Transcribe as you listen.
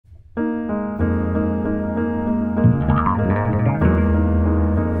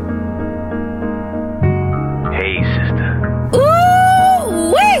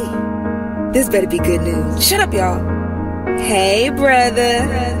better be good news. Shut up, y'all. Hey, brother.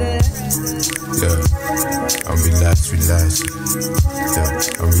 Yeah, I'm relaxing. Yeah,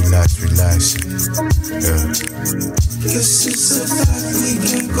 I'm relaxing. Yeah. Guess it's a fact we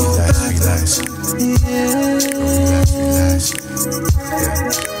can go relaxing. Relaxing. Yeah.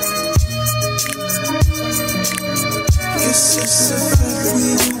 Guess it's a fact we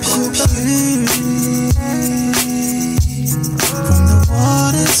can go from the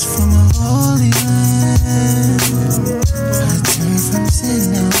waters from a holy land. I turn from sin,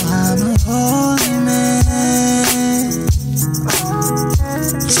 now I'm a holy man.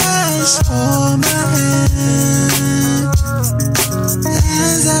 Just hold my hand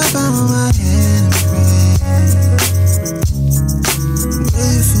as I bow my head and pray.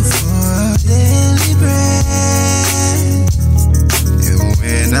 Grateful for our daily bread, and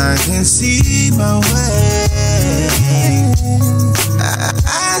when I can see my way,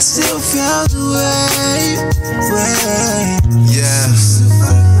 I still feel the way. Yeah.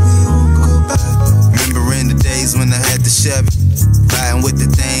 Remembering the days when I had the Chevy, riding with the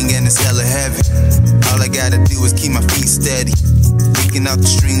thing and it's hella heavy. All I gotta do is keep my feet steady, leaking out the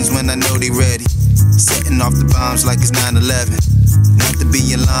streams when I know they ready, setting off the bombs like it's 9/11. Not to be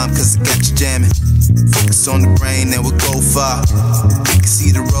alarmed cause I got you jamming. Focus on the brain and we'll go far. You can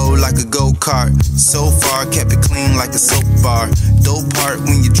see the road like a go-kart. So far, kept it clean like a soap bar. Dope part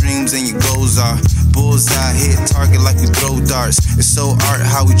when your dreams and your goals are. Bullseye, hit target like we throw darts. It's so art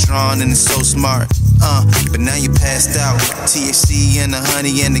how we drawn and it's so smart. But now you passed out. THC and the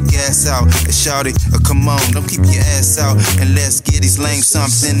honey and the gas out. And shout it, come on, don't keep your ass out. And let's get these lame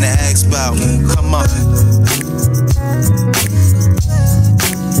something to ask about. Come on.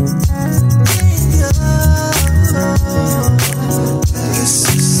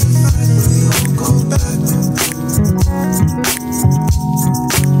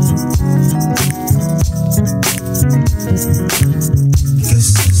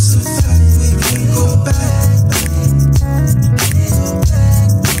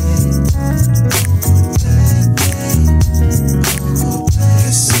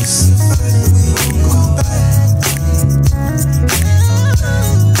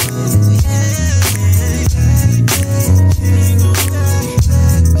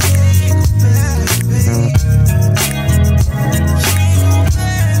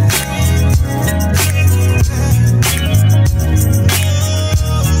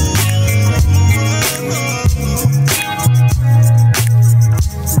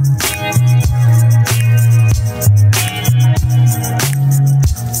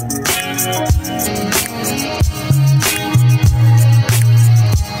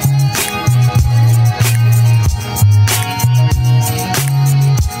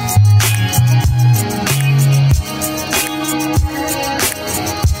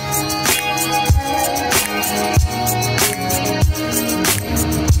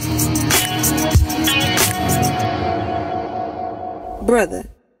 Brother,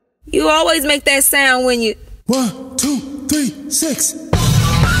 you always make that sound when you... 1, 2, 3, 6.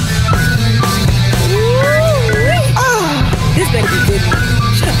 This better be good.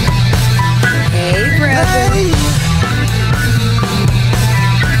 Shut up. Hey, brother. Hey.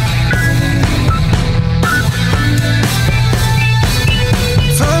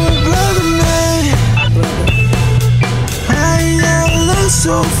 From a brother man, I never looked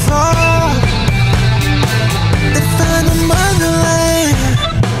so far to find a motherland.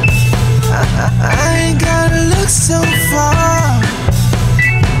 I ain't gotta look so far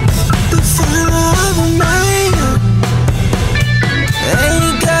to find another man. I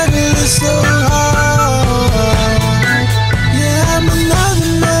ain't gotta look so hard. Yeah, I'm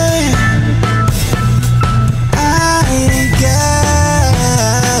another man. I ain't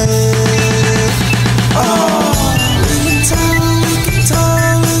got it. Oh, we can talk, we can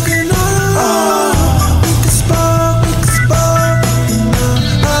talk, we can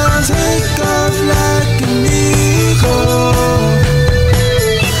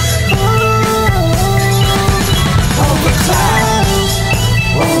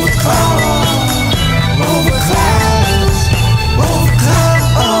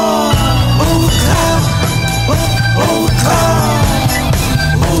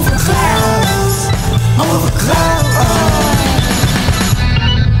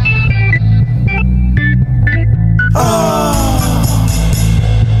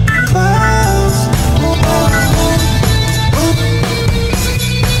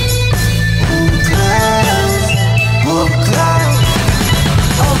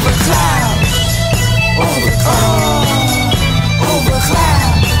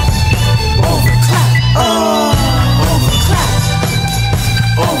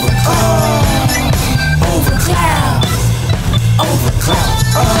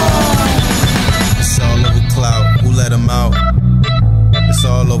It's all over clout, who let him out? It's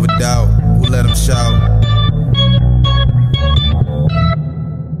all over doubt, who let him shout?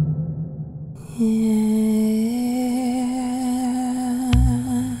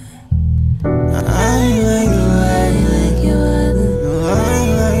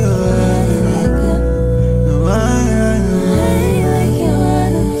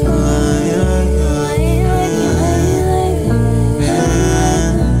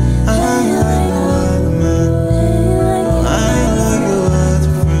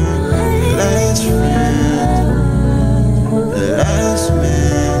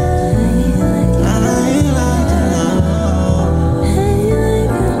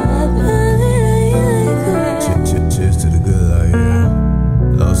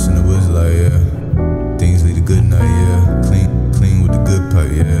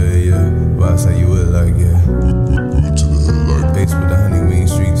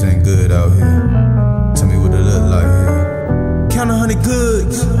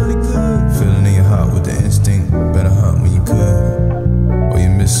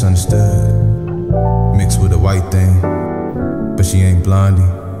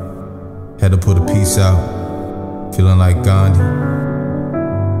 Had to put a piece out, feeling like Gandhi.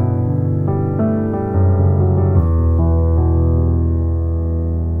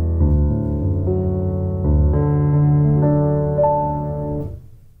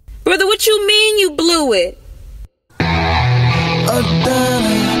 Brother, what you mean you blew it? I've done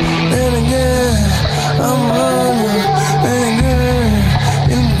it, and again, I'm running, and again,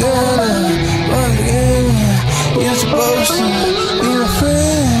 you gotta, once again, you're supposed to be a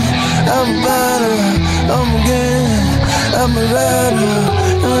friend. I'm better, I'm again, I'm a rider,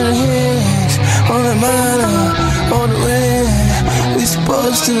 on the hits, on the minor, on the red. We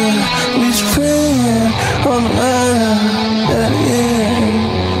supposed to be friends, on the minor, and again.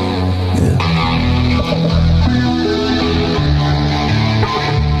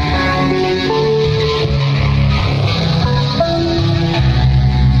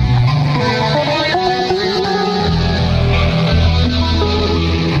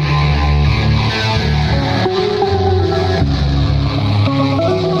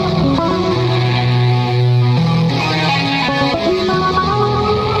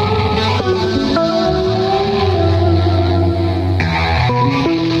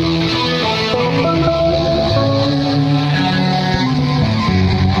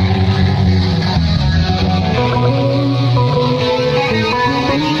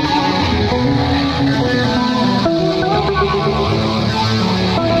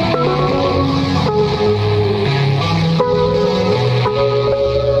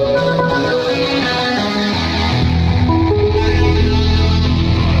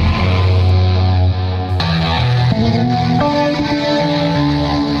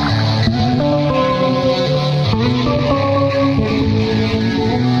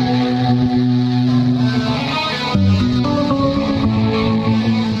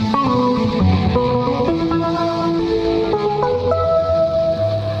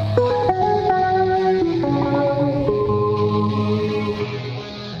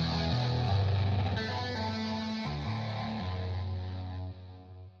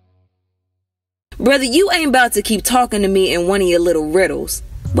 Brother, you ain't about to keep talking to me in one of your little riddles.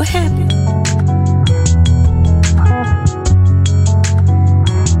 What happened?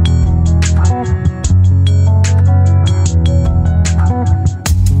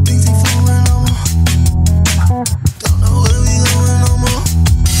 Things ain't flowing no more. Don't know where we going no more.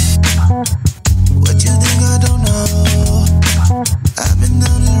 What you think I don't know? I've been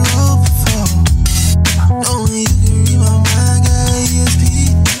down the road before. Knowing you can read my mind, got ESP.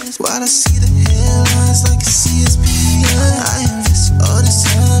 Why I see the headlines like a CSP. I invest all this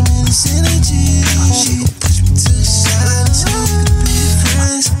time in this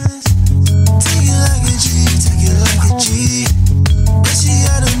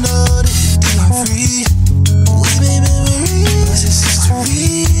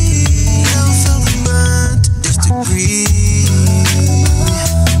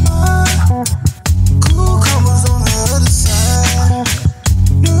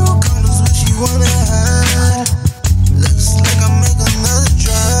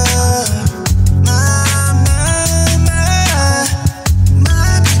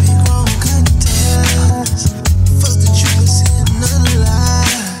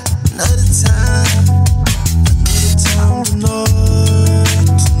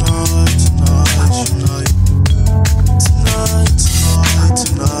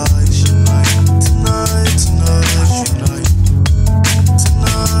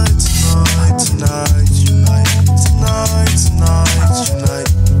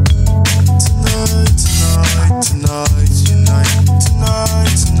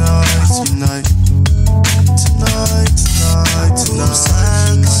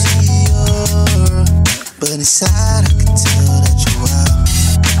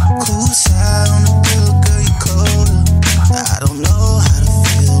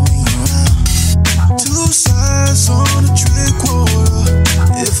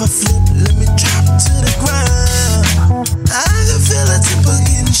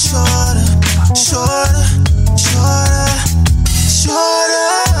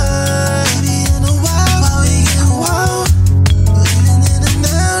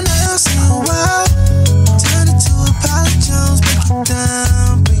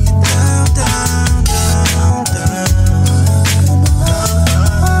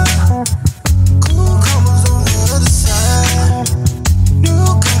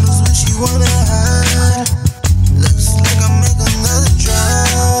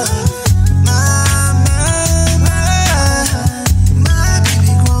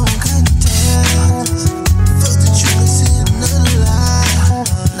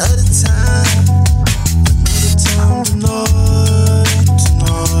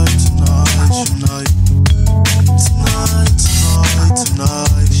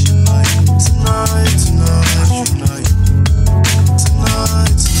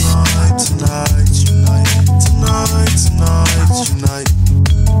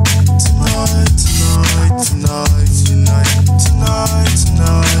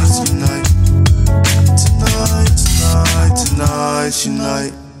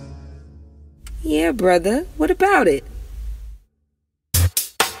brother. What about it?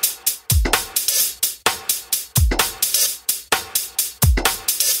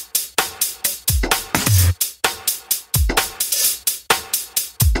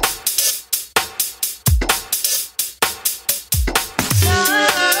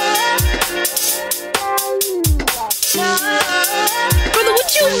 Brother,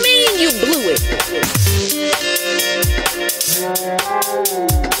 what you mean you blew it?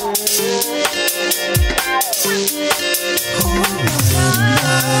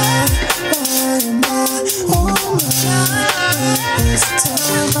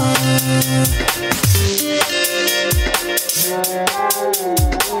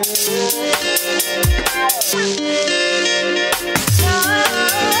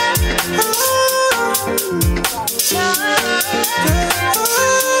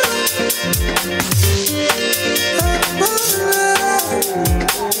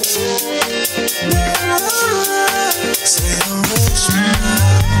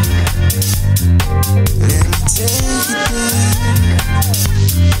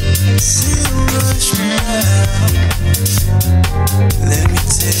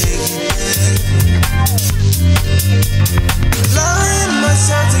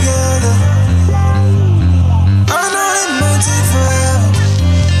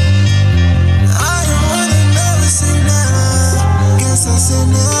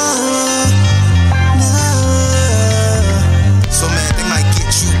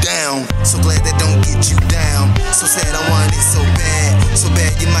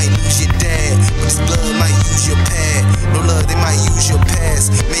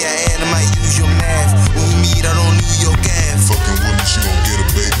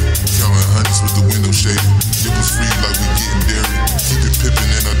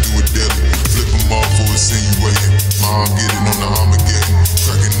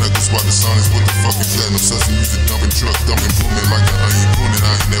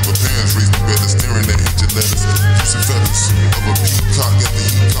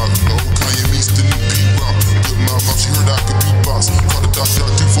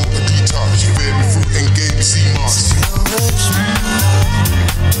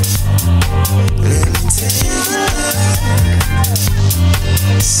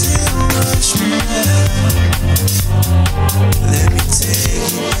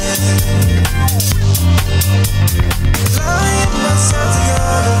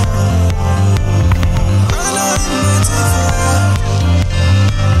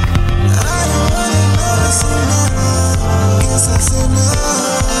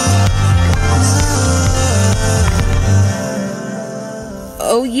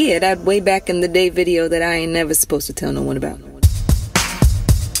 Oh yeah, that way back in the day video that I ain't never supposed to tell no one about.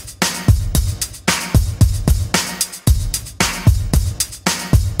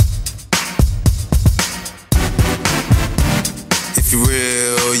 If you're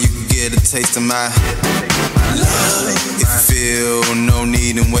real, you can get a taste of my love. If you feel no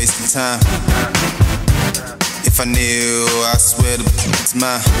need in wasting time. If I kneel, I swear to it's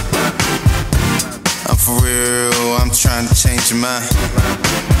mine. I'm for real, I'm trying to change your mind.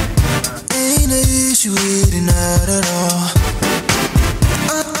 Ain't an issue with it, not at all.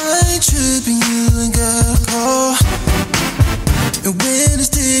 I ain't tripping, you ain't got a call. And when it's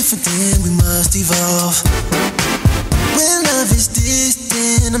different, then we must evolve. When love is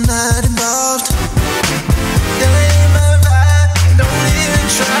distant, I'm not involved. That ain't my vibe, don't even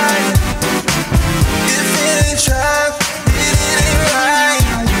try. If it ain't tried, then it ain't right.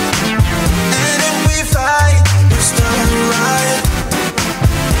 And if we fight, we'll start a riot.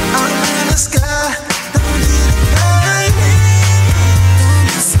 I'm in the sky, don't need a night. Don't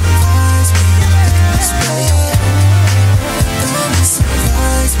be surprised when you're looking this way. Don't be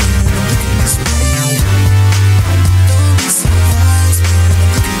surprised when you're looking this way. Don't be surprised when you're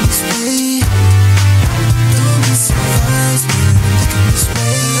looking this way. Don't be surprised when you're looking this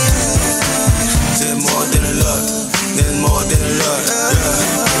way. There's more than a look, there's more than a look, yeah.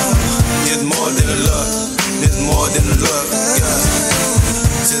 There's more than a look, there's more than a look, yeah.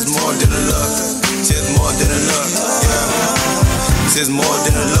 There's more than a look, there's more than a look, yeah. There's more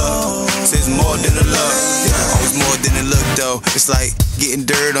than a look, there's more than a look, yeah. Always more than a look though. It's like getting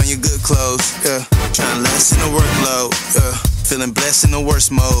dirt on your good clothes, yeah. Trying to lessen the workload, yeah. Feeling blessed in the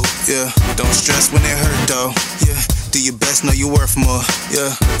worst mode, yeah. Don't stress when it hurt though, yeah. Do your best, know you're worth more,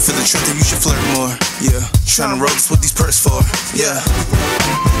 yeah. Feel attractive, you should flirt more, yeah. Trying to ropes what these perks for, yeah.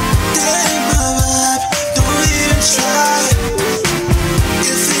 That ain't my vibe, don't even try.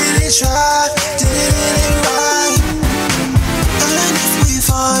 If it ain't tried, then it ain't right. And if we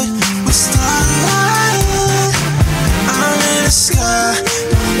fight, we'll start a riot. I'm in the sky,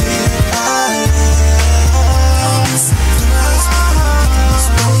 don't need a pilot.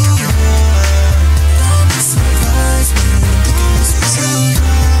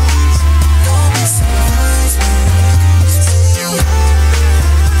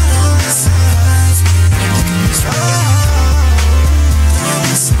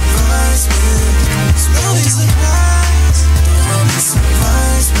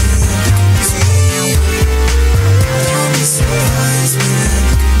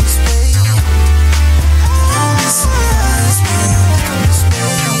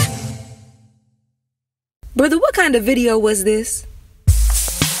 What kind of video was this?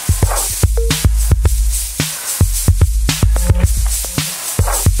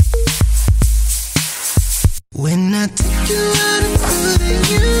 When I take you out and put it,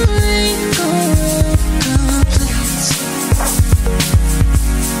 you ain't gonna complaints.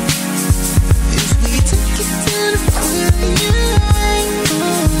 If we take it down and put it, you ain't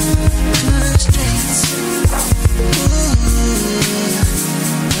gonna constraints.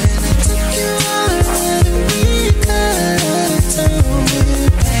 When I take you out and we got time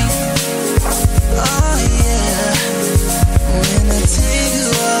with pain. Oh yeah. When I take you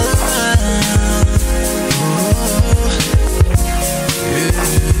all around.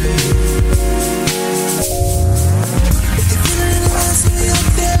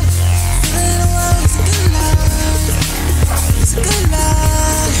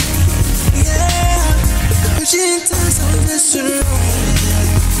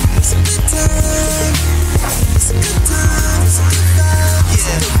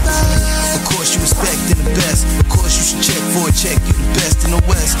 Check, you the best in the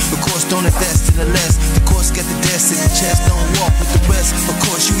West. Of course, don't invest in the less. Of course, get the desk in the chest. Don't walk with the rest. Of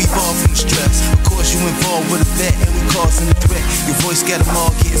course, you evolve from the stress. Of course, you involved with a vet and we causing a threat. Your voice got them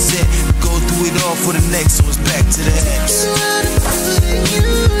all getting set. We go through it all for the next, so it's back to the X.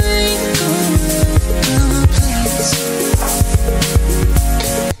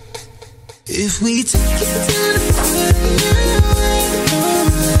 If we take it down and put it, you ain't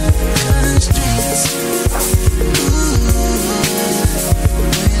gonna constraints.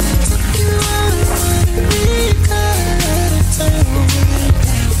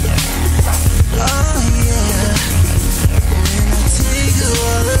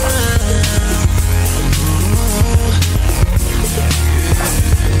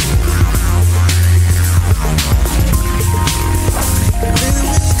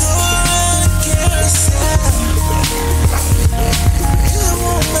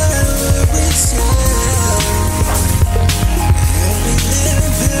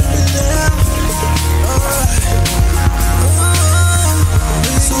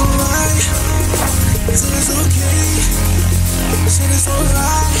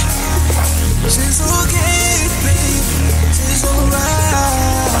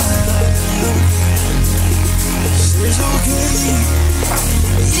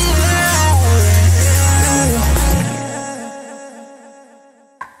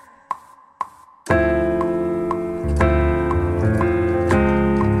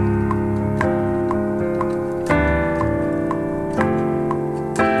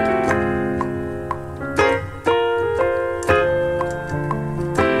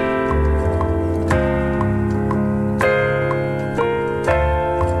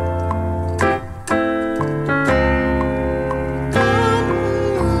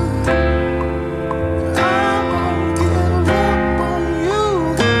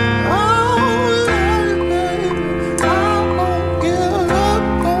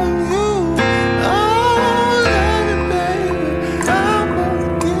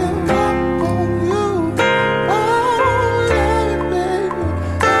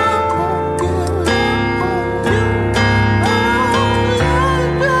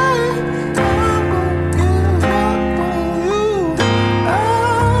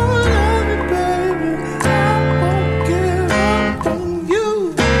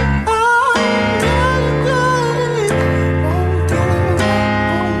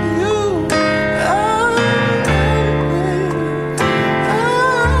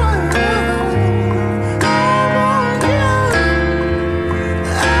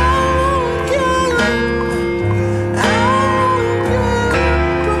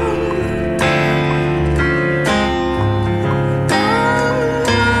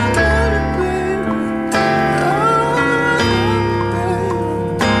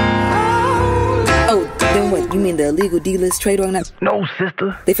 The illegal D-list trade organization? No,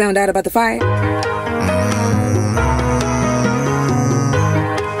 sister. They found out about the fire?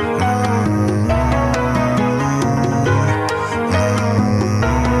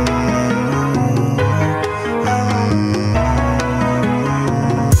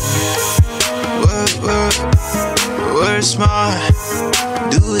 Word smart.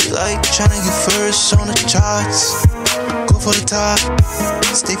 Do it like trying to get first on the charts. Go for the top.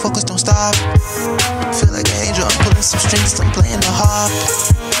 Stay focused, don't stop. Feel like an angel, I'm pulling some strings, I'm playing the harp.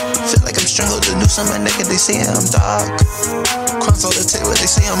 Feel like I'm strangled, the noose on my neck and they say I'm dark. Crumbs on the table,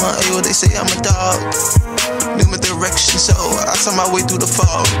 they say I'm unable, they say I'm a dog. New my direction, so I saw my way through the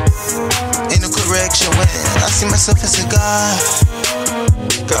fog. Ain't no correction when I see myself as a God.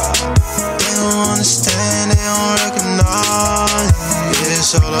 They don't understand, they don't recognize. Yeah,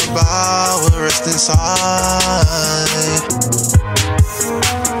 it's all about what rests inside.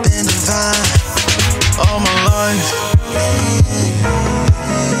 Been divine all my life.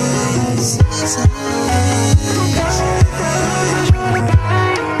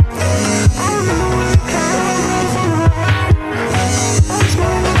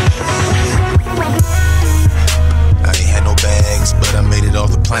 I ain't had no bags, but I made it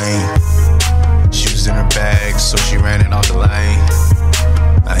off the plane. She was in her bag, so she ran it off the lane.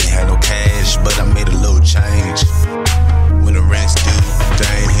 I ain't had no cash, but I made a little change. When the rent's due,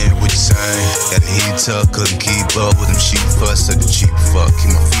 they ain't hear what you saying. Got a heat up, couldn't keep up with them cheap fuss. Said the cheap fuck,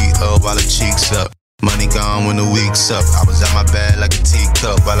 keep my feet up while the cheeks up. Money gone when the week's up. I was at my bag like a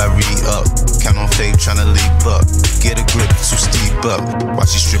teacup while I re-up. Count on faith tryna leap up. Get a grip, too steep up. While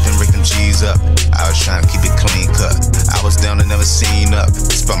she stripping, break them G's up. I was trying to keep it clean cut. I was down and never seen up.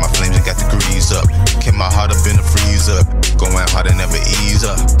 Spot my flames and got the grease up. Kept my heart up in the freezer. Going hard and never ease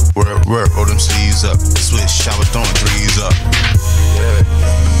up. Work, roll them sleeves up. Switch, I was throwing threes up.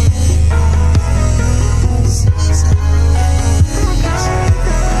 Yeah.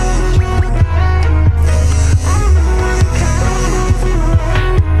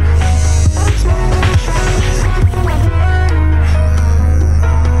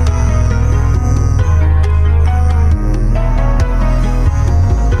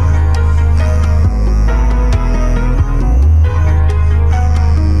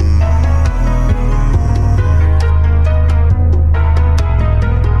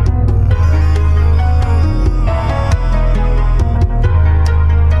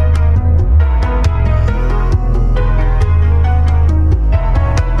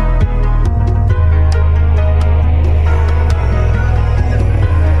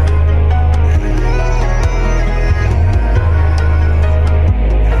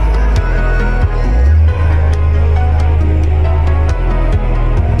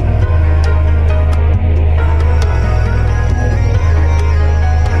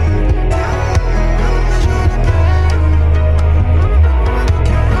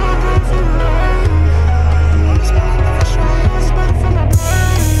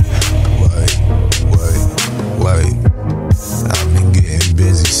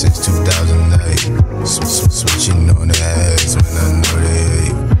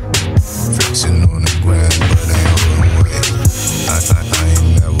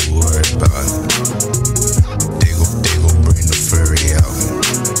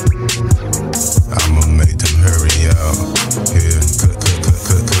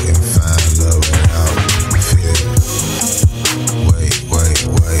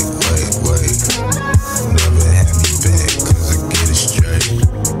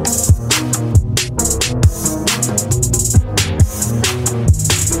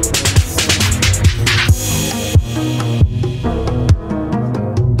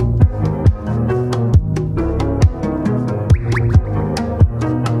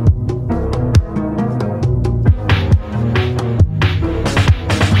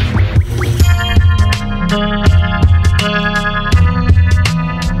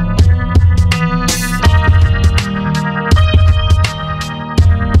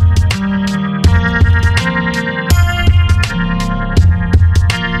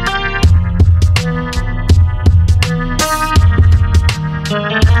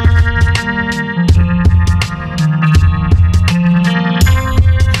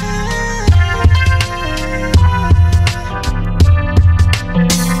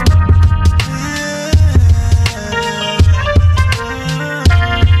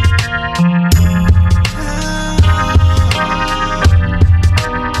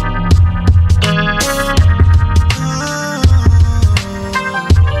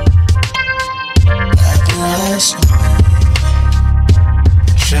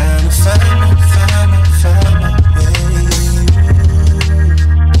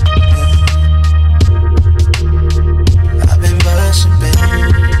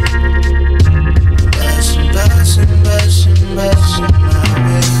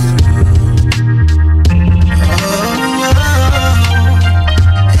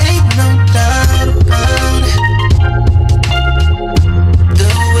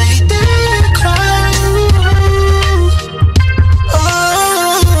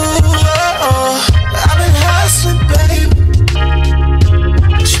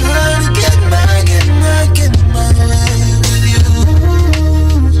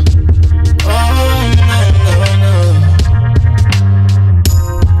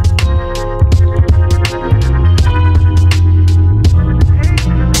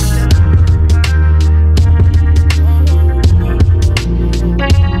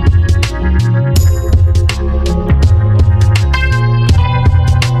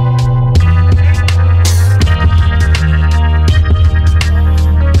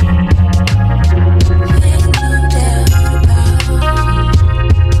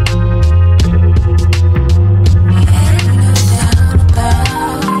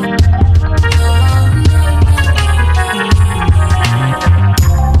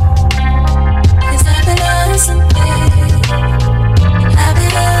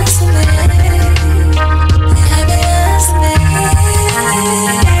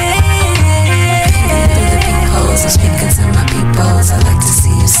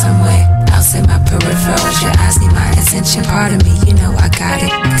 part of me, you know I got it.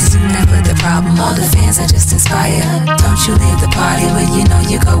 Cause you never the problem, all the fans are just inspired. Don't you leave the party when you know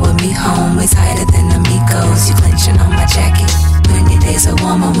you go with me home. Way tighter than amigos, you clenching on my jacket. When your days are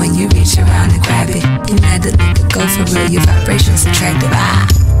warmer, when you reach around and grab it. You let the nigga go for real, your vibrations attractive.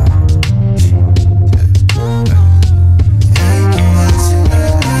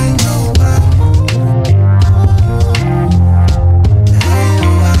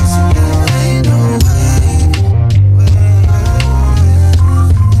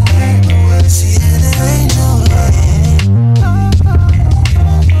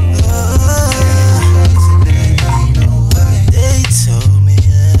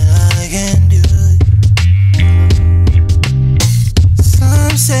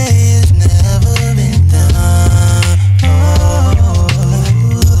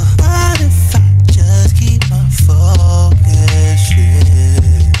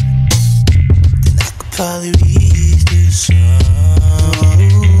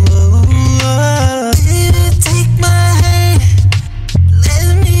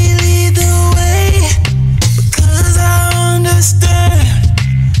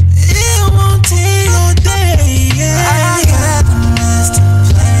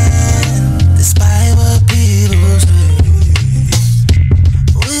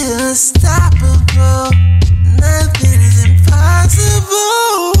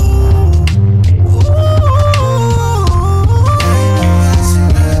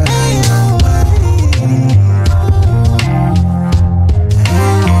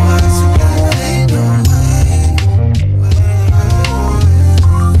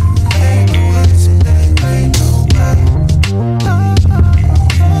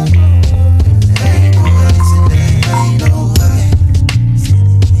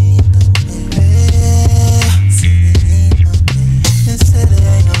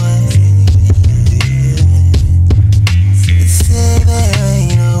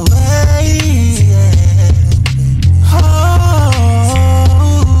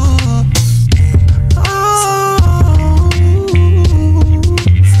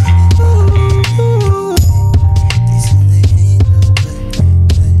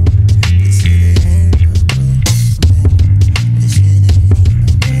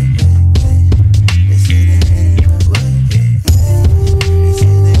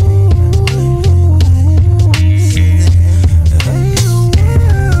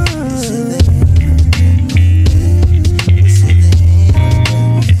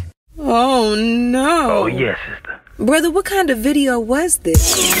 Brother, what kind of video was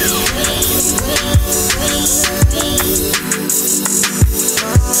this?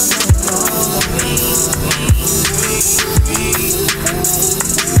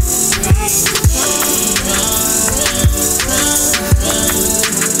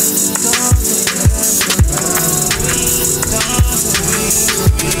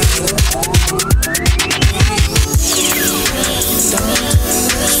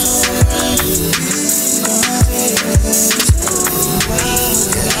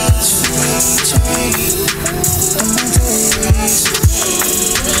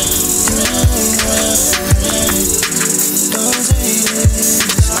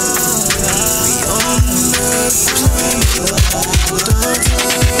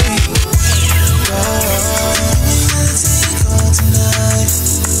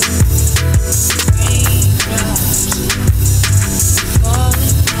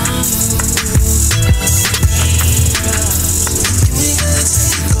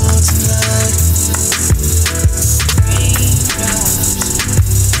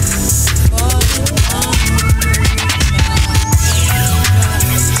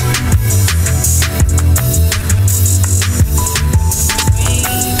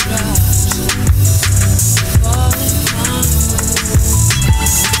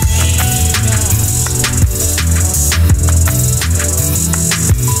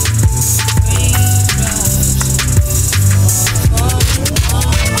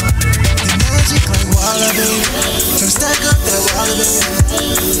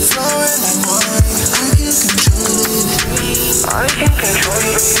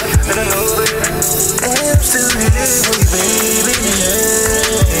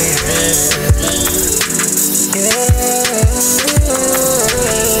 Yeah.